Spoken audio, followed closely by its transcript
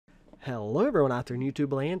Hello everyone out there in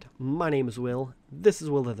YouTube land, my name is Will, this is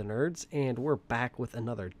Will of the Nerds, and we're back with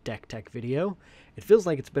another deck tech video. It feels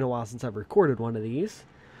like it's been a while since I've recorded one of these,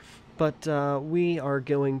 but we are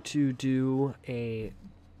going to do a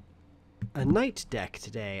knight deck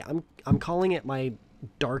today. I'm calling it my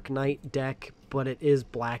Dark Knight deck, but it is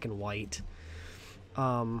black and white.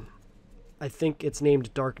 I think it's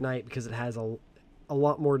named Dark Knight because it has a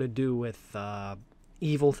lot more to do with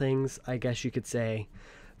evil things, I guess you could say,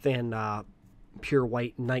 than pure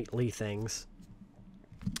white knightly things.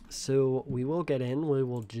 So we will get in, we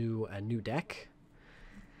will do a new deck,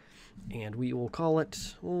 and we'll call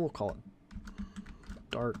it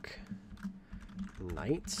Dark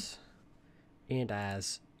Knight. And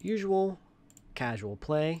as usual, casual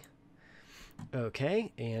play.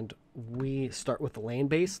 Okay, and we start with the land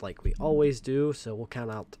base like we always do, so we'll count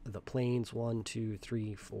out the planes. 1, 2,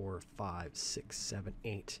 3, 4, 5, 6, 7,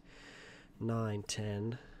 8, 9,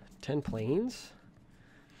 10 planes.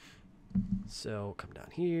 So come down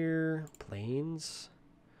here, planes,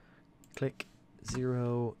 click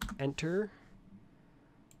 0, enter,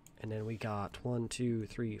 and then we got 1, 2,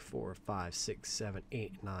 3, 4, 5, 6, 7,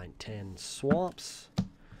 8, 9, 10 swamps.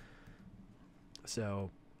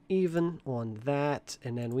 So even on that,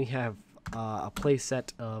 and then we have a play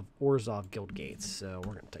set of Orzhov Guild Gates. So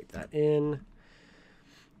we're going to type that in.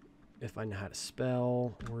 If I know how to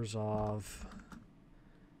spell Orzhov.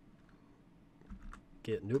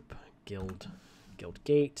 Guild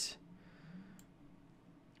Gate.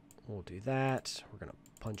 We'll do that. We're gonna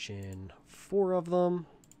punch in 4 of them.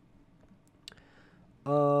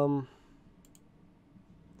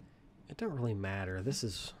 It don't really matter. This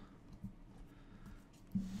is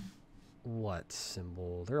what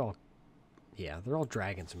symbol? They're all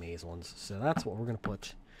Dragon's Maze ones. So that's what we're gonna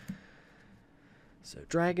put. So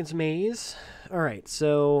Dragon's Maze. All right.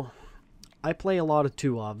 So I play a lot of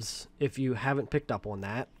 2-ofs, if you haven't picked up on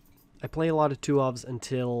that. I play a lot of 2-ofs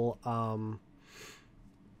until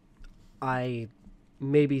I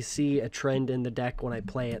maybe see a trend in the deck when I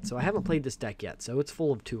play it. So I haven't played this deck yet, so it's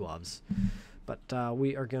full of 2-ofs. But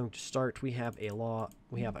we are going to start. We have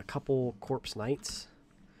a couple Corpse Knights.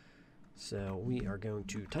 So we are going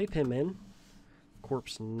to type him in,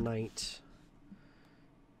 Corpse Knight,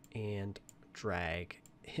 and drag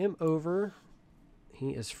him over.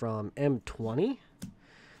 He is from M20,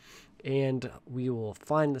 and we will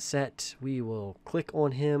find the set. We will click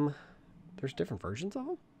on him. There's different versions of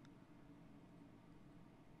him.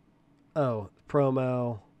 Oh,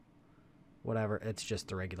 promo, whatever. It's just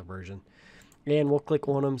the regular version. And we'll click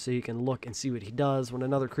on him so you can look and see what he does. When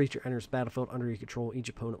another creature enters the battlefield under your control, each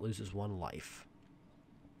opponent loses 1 life.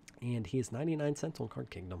 And he is 99 cents on Card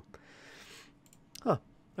Kingdom. Huh,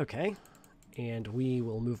 okay. And we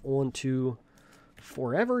will move on to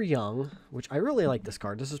Forever Young, which I really like this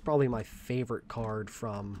card. This is probably my favorite card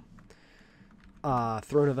from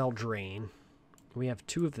Throne of Eldraine. We have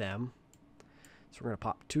 2 of them. So we're going to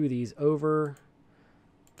pop 2 of these over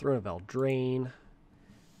Throne of Eldraine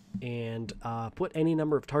and put any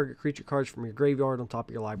number of target creature cards from your graveyard on top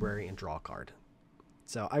of your library and draw a card.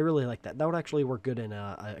 So I really like that. That would actually work good in,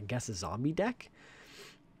 I guess, a zombie deck.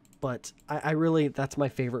 But I really, that's my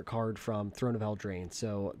favorite card from Throne of Eldraine.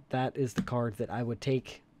 So that is the card that I would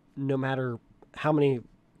take no matter how many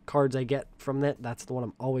cards I get from that. That's the one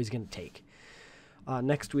I'm always going to take.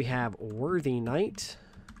 Next we have Worthy Knight.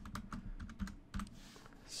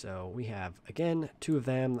 So we have, again, 2 of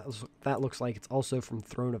them. That looks like it's also from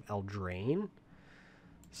Throne of Eldraine.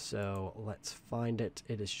 So let's find it.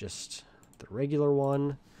 It is just the regular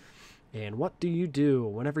one. And what do you do?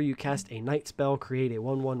 Whenever you cast a night spell, create a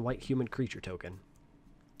 1/1 white human creature token.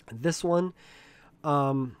 This one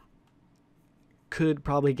could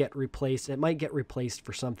probably get replaced. It might get replaced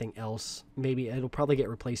for something else. Maybe it'll probably get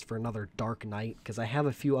replaced for another Dark Knight, because I have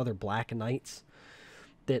a few other Black Knights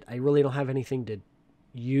that I really don't have anything to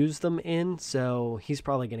use them in, so he's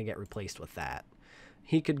probably going to get replaced with that.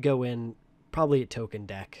 He could go in, probably a token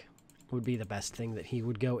deck would be the best thing that he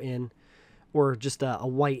would go in, or just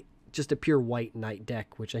a pure white knight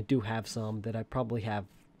deck, which I do have some that I probably have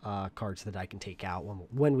cards that I can take out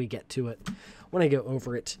when we get to it, when I go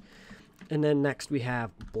over it. And then next we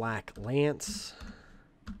have Black Lance,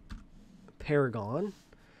 Paragon.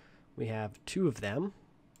 We have 2 of them,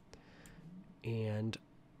 and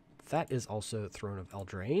that is also Throne of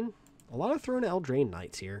Eldraine. A lot of Throne of Eldraine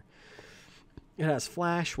knights here. It has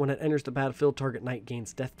Flash. When it enters the battlefield, target knight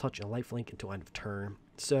gains Death Touch and Lifelink until end of turn.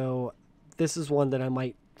 So this is one that I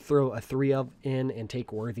might throw a 3 of in and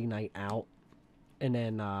take Worthy Knight out. And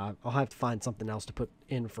then I'll have to find something else to put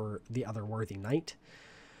in for the other Worthy Knight.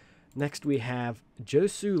 Next we have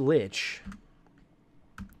Josu Lich,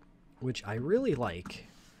 which I really like.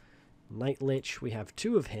 Night Lich, we have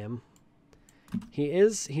 2 of him.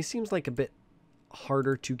 He seems like a bit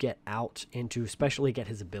harder to get out and to especially get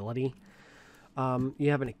his ability. You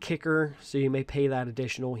have a kicker, so you may pay that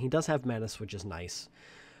additional. He does have menace, which is nice.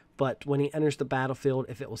 But when he enters the battlefield,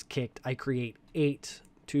 if it was kicked, I create 8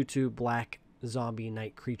 2/2 black zombie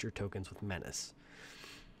knight creature tokens with menace.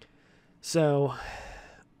 So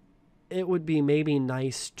it would be maybe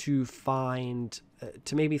nice to find,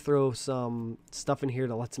 to maybe throw some stuff in here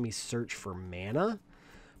that lets me search for mana.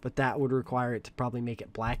 But that would require it to probably make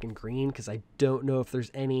it black and green, because I don't know if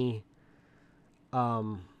there's any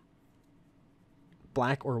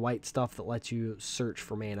black or white stuff that lets you search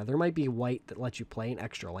for mana. There might be white that lets you play an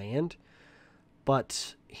extra land,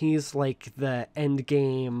 but he's like the end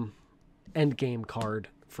game card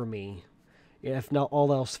for me. If not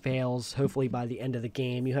all else fails, hopefully by the end of the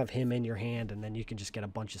game you have him in your hand, and then you can just get a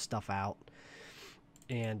bunch of stuff out.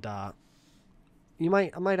 And I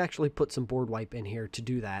might actually put some board wipe in here to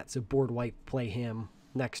do that. So board wipe, play him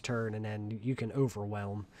next turn, and then you can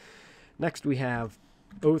overwhelm. Next we have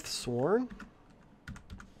Oathsworn.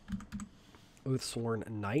 Oathsworn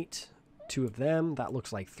Knight. 2 of them. That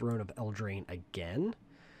looks like Throne of Eldraine again.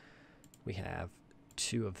 We have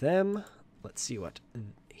 2 of them. Let's see what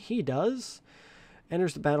he does.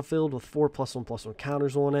 Enters the battlefield with 4+1/+1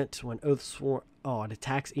 counters on it. When Oathsworn... Oh, it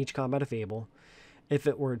attacks each combat available. If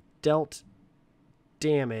it were dealt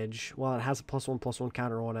damage, well, it has a +1/+1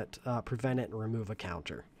 counter on it. Prevent it and remove a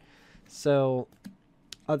counter. So,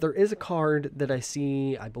 there is a card that I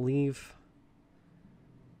see, I believe,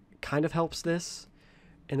 kind of helps this.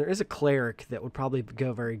 And there is a cleric that would probably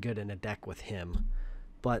go very good in a deck with him.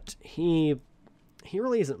 But he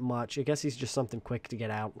really isn't much. I guess he's just something quick to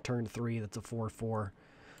get out. Turn 3, that's a 4/4.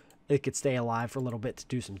 It could stay alive for a little bit to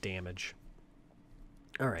do some damage.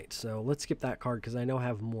 Alright, so let's skip that card because I know I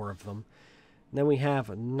have more of them. And then we have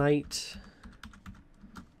a Knight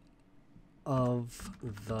of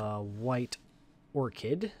the White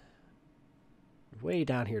Orchid. Way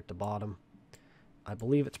down here at the bottom. I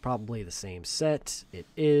believe it's probably the same set. It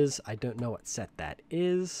is. I don't know what set that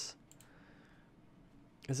is.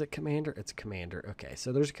 Is it Commander? It's Commander. Okay,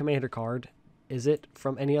 so there's a Commander card. Is it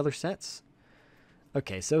from any other sets?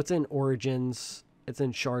 Okay, so it's in Origins. It's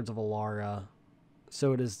in Shards of Alara.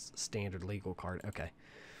 So it is standard legal card. Okay.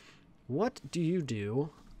 What do you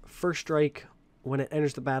do? First strike. When it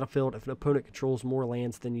enters the battlefield, if an opponent controls more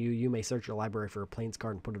lands than you, you may search your library for a Plains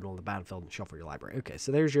card and put it on the battlefield and shuffle your library. Okay,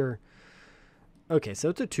 so there's your... Okay, so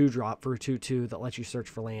it's a 2-drop for a 2/2 that lets you search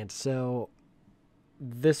for land. So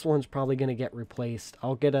this one's probably going to get replaced.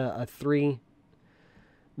 I'll get a 3.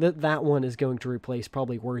 That one is going to replace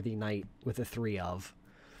probably Worthy Knight with a 3 of.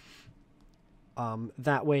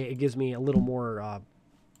 That way it gives me a little more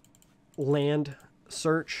land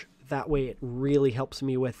search. That way it really helps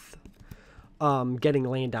me with getting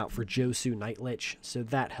land out for Josu Night Lich. So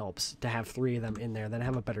that helps to have 3 of them in there. Then I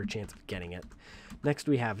have a better chance of getting it. Next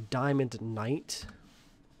we have Diamond Knight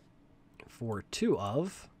for 2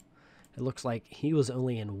 of. It looks like he was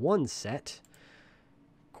only in 1 set.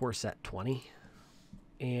 Core set 20.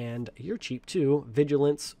 And you're cheap too.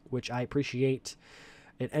 Vigilance, which I appreciate.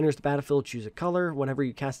 It enters the battlefield, choose a color. Whenever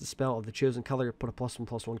you cast a spell of the chosen color, put a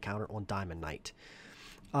 +1/+1 counter on Diamond Knight.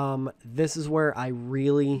 This is where I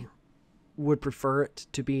really would prefer it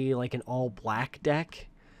to be like an all-black deck.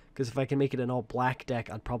 Because if I can make it an all-black deck,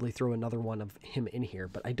 I'd probably throw another one of him in here.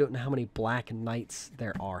 But I don't know how many black knights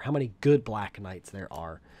there are. How many good black knights there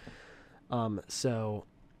are. So,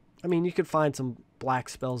 I mean, you could find some black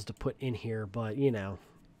spells to put in here. But, you know,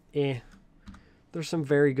 there's some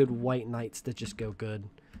very good white knights that just go good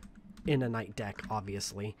in a knight deck,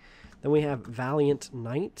 obviously. Then we have Valiant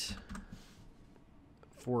Knight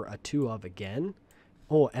for a 2 of again.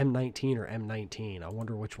 Oh, M19 or M19. I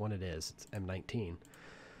wonder which one it is. It's M19.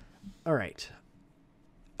 Alright.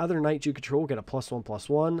 Other knights you control get a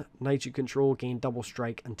 +1/+1. Knights you control gain double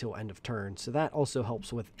strike until end of turn. So that also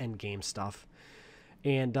helps with end game stuff.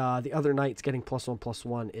 And the other knights getting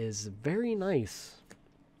 +1/+1 is very nice.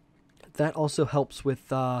 That also helps with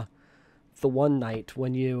the one knight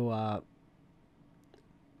when you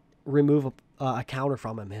remove a counter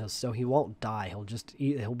from him. So he won't die.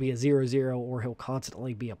 He'll be a 0/0 or he'll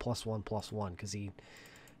constantly be a +1/+1 because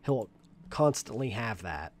he'll constantly have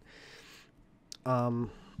that. So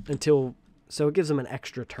it gives him an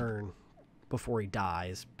extra turn before he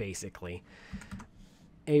dies, basically.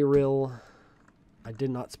 Ariel, I did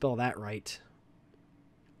not spell that right.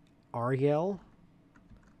 Ariel,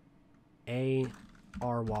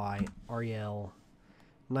 A-R-Y, Ariel,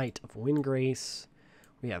 Knight of Windgrace.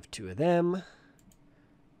 We have 2 of them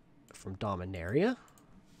from Dominaria.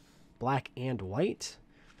 black and white.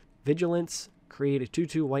 Vigilance, create a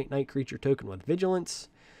 2/2 white knight creature token with vigilance.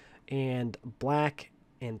 And black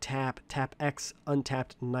and tap X,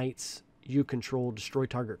 untapped knights you control, destroy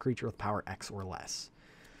target creature with power X or less.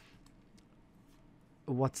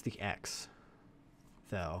 What's the X,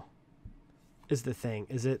 though, is the thing?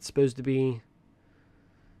 Is it supposed to be...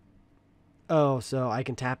 Oh, so I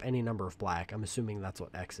can tap any number of black. I'm assuming that's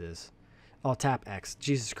what X is. Oh, tap X.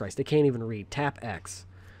 Jesus Christ, I can't even read. Tap X.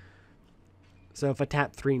 So if I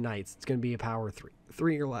tap 3 knights, it's going to be a power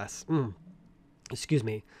 3 or less. Excuse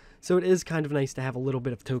me. So it is kind of nice to have a little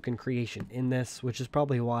bit of token creation in this, which is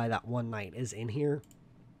probably why that 1 knight is in here.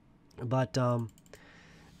 But,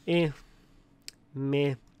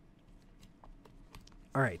 meh.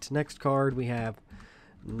 Alright, next card we have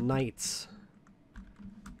Knight's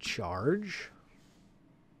Charge.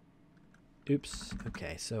 Oops.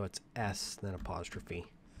 Okay, so it's S, then apostrophe.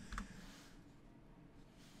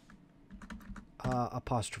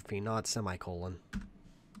 Apostrophe, not semicolon.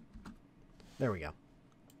 There we go.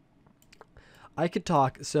 I could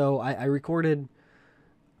talk. So I recorded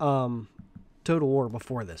Total War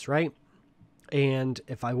before this, right? And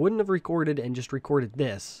if I wouldn't have recorded and just recorded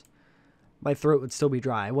this, my throat would still be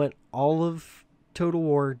dry. I went all of Total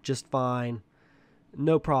War just fine.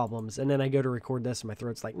 No problems. And then I go to record this and my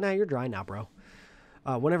throat's like, nah, you're dry now, bro.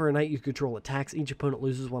 Whenever a knight you control attacks, each opponent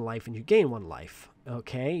loses 1 life and you gain 1 life.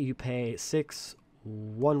 Okay, you pay 6,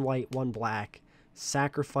 1 white, 1 black,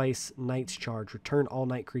 sacrifice Knight's Charge, return all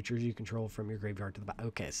knight creatures you control from your graveyard to the back.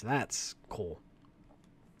 Okay, so that's cool.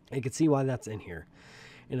 I can see why that's in here.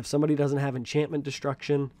 And if somebody doesn't have enchantment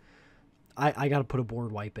destruction, I got to put a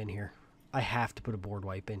board wipe in here. I have to put a board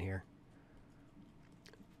wipe in here.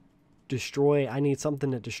 Destroy. I need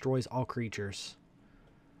something that destroys all creatures.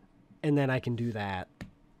 And then I can do that.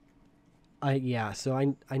 Yeah, so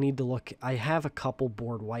I need to look. I have a couple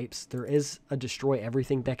board wipes. There is a destroy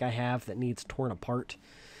everything deck I have that needs torn apart.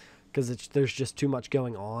 Because there's just too much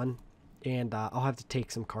going on. And I'll have to take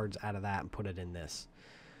some cards out of that and put it in this.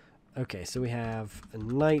 Okay, so we have a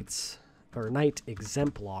Knight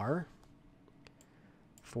Exemplar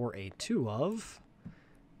for a 2 of.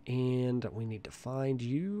 And we need to find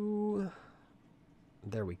you.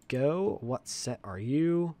 There we go. What set are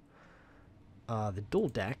you? The dual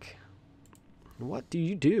deck. What do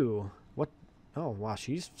you do? What? Oh, wow,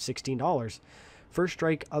 she's $16. First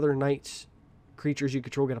strike, other knights, creatures you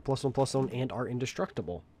control get a +1/+1 and are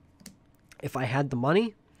indestructible. If I had the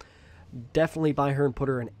money, definitely buy her and put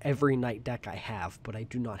her in every knight deck I have, but I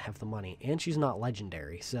do not have the money. And she's not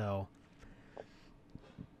legendary, so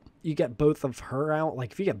you get both of her out.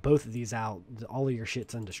 Like, if you get both of these out, all of your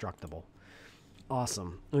shit's indestructible.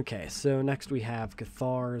 Awesome. Okay, so next we have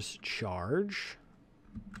Cathar's Charge.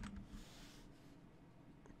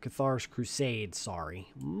 Cathar's Crusade, sorry.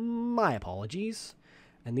 My apologies.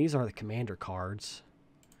 And these are the commander cards.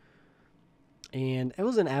 And it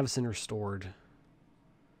was an Avacyn Restored.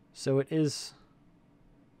 So it is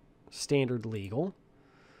standard legal.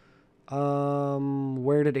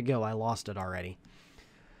 Where did it go? I lost it already.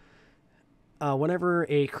 Whenever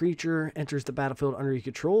a creature enters the battlefield under your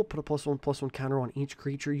control, put a +1/+1 counter on each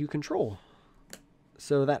creature you control.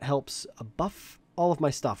 So that helps buff all of my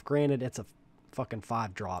stuff. Granted, it's a fucking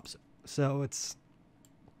 5 drops. So it's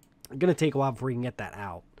going to take a while before we can get that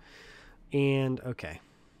out. And, okay.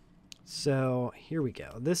 So, here we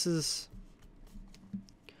go. This is...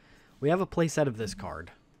 We have a playset of this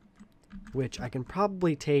card, which I can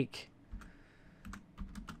probably take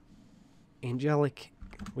Angelic...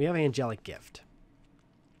 We have Angelic Gift.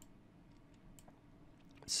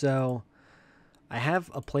 So, I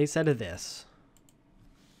have a playset of this.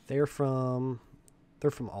 They're from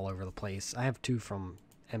all over the place. I have 2 from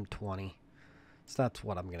M20. So that's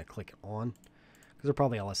what I'm going to click on. Because they're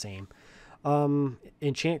probably all the same.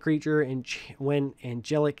 Enchant creature, when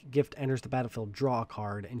Angelic Gift enters the battlefield, draw a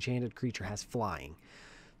card. Enchanted creature has flying.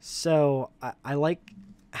 So, I like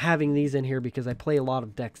having these in here because I play a lot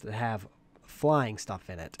of decks that have flying stuff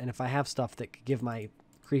in it. And if I have stuff that could give my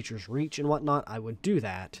creatures reach and whatnot, I would do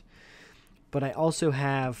that. But I also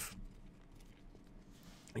have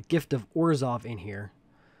a Gift of Orzhov in here,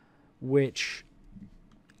 which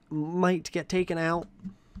might get taken out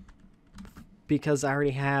because I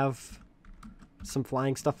already have some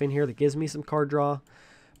flying stuff in here that gives me some card draw.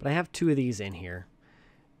 But I have 2 of these in here.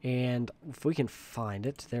 And if we can find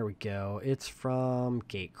it, there we go. It's from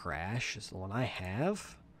Gatecrash, is the one I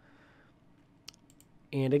have.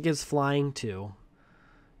 And it gives flying too.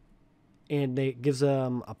 And it gives a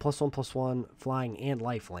 +1/+1 flying and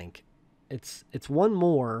lifelink. It's 1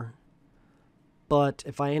 more, but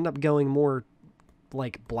if I end up going more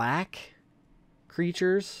like black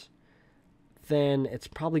creatures, then it's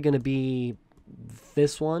probably going to be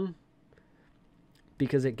this one,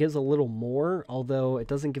 because it gives a little more, although it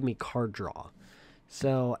doesn't give me card draw.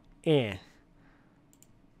 So,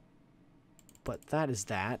 But that is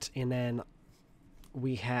that. And then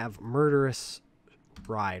we have Murderous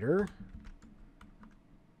Rider.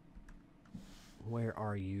 Where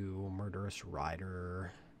are you, Murderous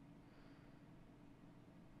Rider?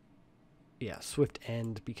 Yeah, Swift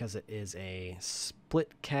End, because it is a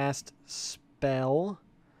split cast spell.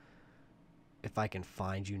 If I can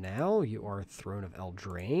find you now, you are Throne of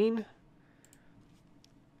Eldraine.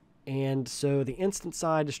 And so the instant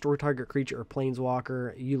side, destroy target creature or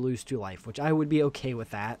planeswalker, you lose 2 life, which I would be okay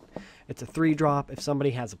with that. It's a 3-drop. If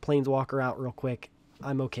somebody has a planeswalker out real quick,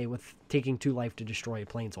 I'm okay with taking 2 life to destroy a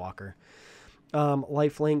planeswalker.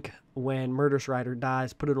 Lifelink, when Murderous Rider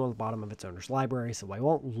dies, put it on the bottom of its owner's library so I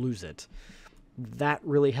won't lose it. That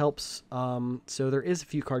really helps. So there is a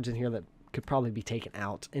few cards in here that could probably be taken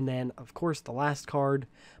out. And then, of course, the last card,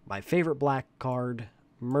 my favorite black card,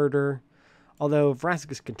 Murder. Although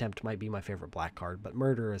Vraska's Contempt might be my favorite black card, but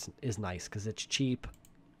Murder is nice because it's cheap.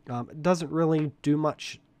 It doesn't really do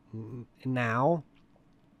much now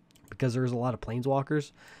because there's a lot of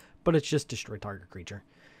planeswalkers, but it's just destroy target creature.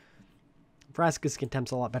 Vraska's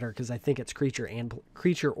Contempt's a lot better because I think it's creature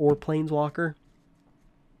or planeswalker.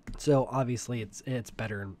 So obviously it's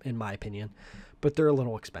better in my opinion, but they're a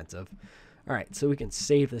little expensive. All right, so we can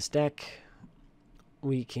save this deck.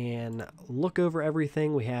 We can look over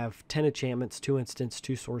everything. We have 10 enchantments, 2 instants,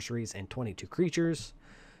 2 sorceries, and 22 creatures,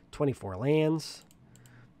 24 lands.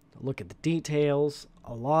 Look at the details.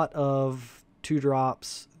 A lot of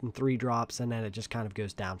 2-drops and 3-drops, and then it just kind of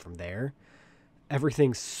goes down from there.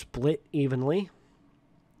 Everything's split evenly.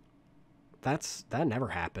 That never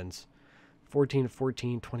happens. 14 to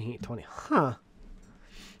 14, 28, 20. Huh.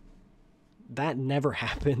 That never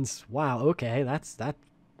happens. Wow, okay. That's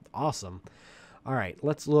awesome. All right,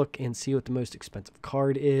 let's look and see what the most expensive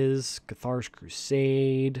card is. Cathar's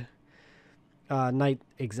Crusade. Knight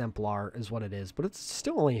Exemplar is what it is, but it's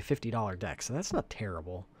still only a $50 deck, so that's not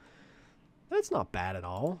terrible. That's not bad at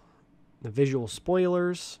all. The visual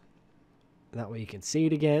spoilers. That way you can see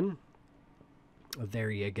it again. There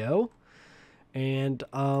you go. And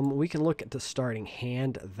we can look at the starting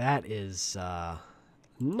hand. That is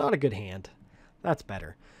not a good hand. That's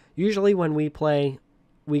better. Usually when we play,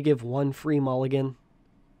 we give 1 free mulligan,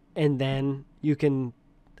 and then you can,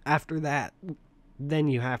 after that, then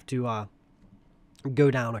you have to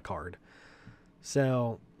go down a card.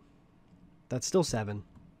 So that's still 7.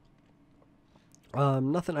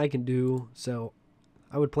 Nothing I can do, so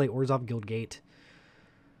I would play Orzhov Guildgate.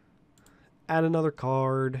 Add another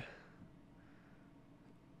card.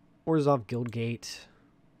 Orzhov Guildgate.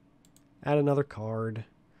 Add another card.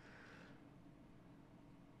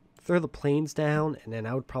 Throw the planes down, and then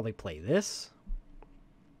I would probably play this.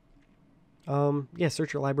 Yeah,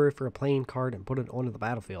 search your library for a plane card and put it onto the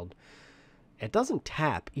battlefield. It doesn't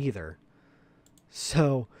tap either.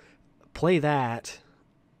 So, play that.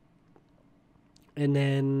 And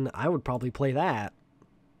then I would probably play that.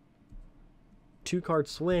 2-card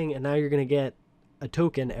swing, and now you're going to get a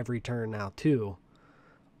token every turn now, too.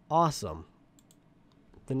 Awesome.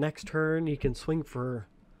 The next turn, you can swing for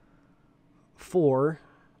 4.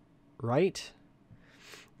 Right?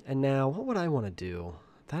 And now, what would I want to do?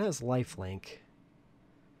 That has lifelink.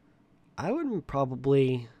 I would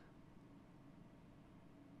probably...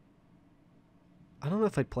 I don't know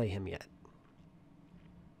if I'd play him yet.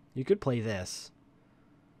 You could play this.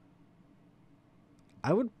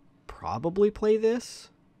 I would probably play this.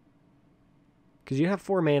 Because you have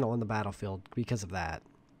 4 mana on the battlefield because of that.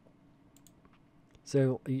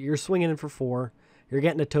 So, you're swinging in for 4. You're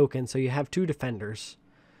getting a token, so you have 2 defenders.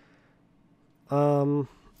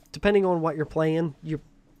 Depending on what you're playing, you're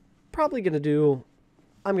probably going to do,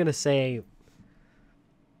 I'm going to say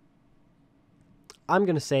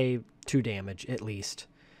 2 damage at least.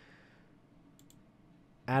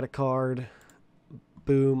 Add a card.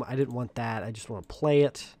 Boom. I didn't want that. I just want to play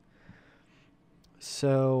it.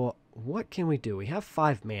 So, what can we do? We have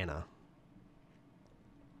 5 mana.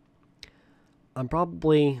 I'm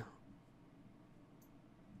probably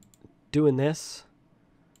doing this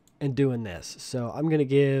and doing this. So I'm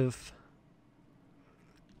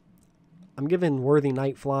giving Worthy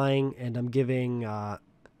Knight flying, and I'm giving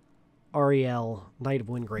Ariel, Knight of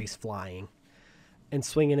Windgrace, flying, and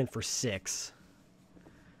swinging in for 6.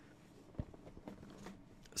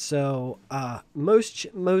 So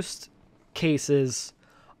most cases,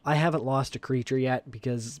 I haven't lost a creature yet,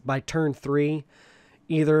 because by turn 3,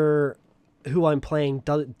 either who I'm playing,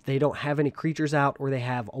 they don't have any creatures out, or they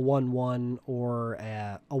have a 1/1 or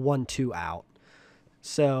a 1/2 out.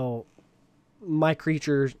 So my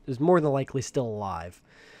creature is more than likely still alive.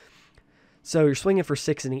 So you're swinging for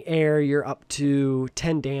 6 in the air. You're up to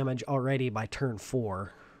 10 damage already by turn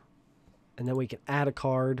 4. And then we can add a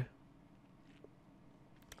card.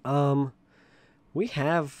 We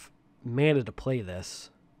have mana to play this.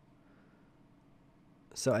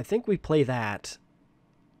 So I think we play that.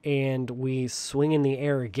 And we swing in the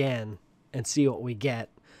air again and see what we get.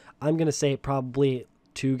 I'm going to say probably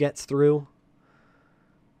 2 gets through.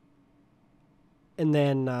 And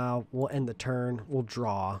then we'll end the turn. We'll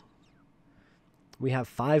draw. We have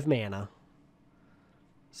 5 mana.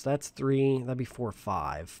 So that's 3. That'd be 4,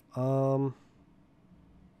 5.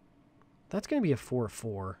 That's going to be a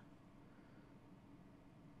 4/4.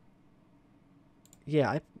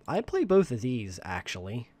 Yeah, I play both of these,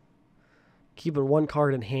 actually. Keeping 1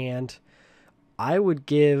 card in hand. I would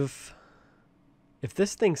give... If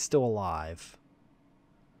this thing's still alive,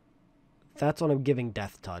 that's what I'm giving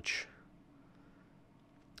Death Touch.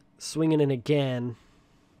 Swinging in again.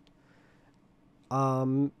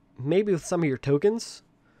 Maybe with some of your tokens.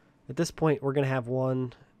 At this point, we're going to have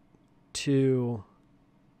 1, 2,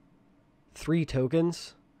 3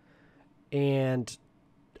 tokens. And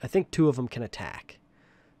I think 2 of them can attack.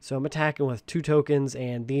 So I'm attacking with 2 tokens,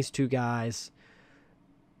 and these 2 guys,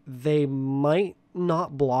 they might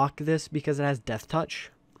not block this because it has Death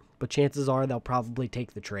Touch, but chances are they'll probably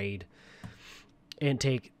take the trade and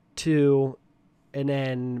take 2, and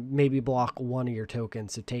then maybe block 1 of your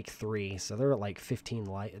tokens to take 3. So they're at like 15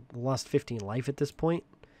 life, lost 15 life at this point.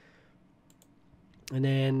 And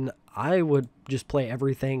then I would just play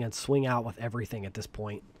everything and swing out with everything at this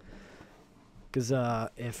point. Because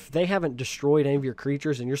if they haven't destroyed any of your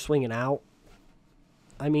creatures and you're swinging out,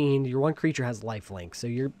 I mean, your 1 creature has lifelink, so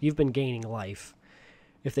you've been gaining life.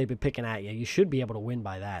 If they've been picking at you, you should be able to win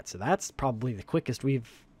by that. So that's probably the quickest we've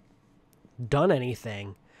done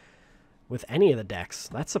anything with any of the decks.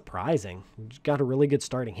 That's surprising. You've got a really good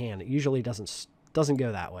starting hand. It usually doesn't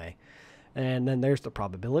go that way. And then there's the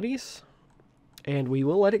probabilities. And we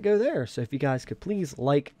will let it go there. So if you guys could please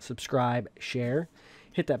like, subscribe, share,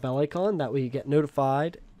 hit that bell icon. That way you get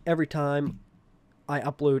notified every time I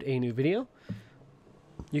upload a new video.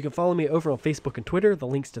 You can follow me over on Facebook and Twitter. The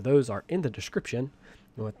links to those are in the description.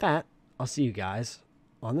 And with that, I'll see you guys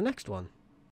on the next one.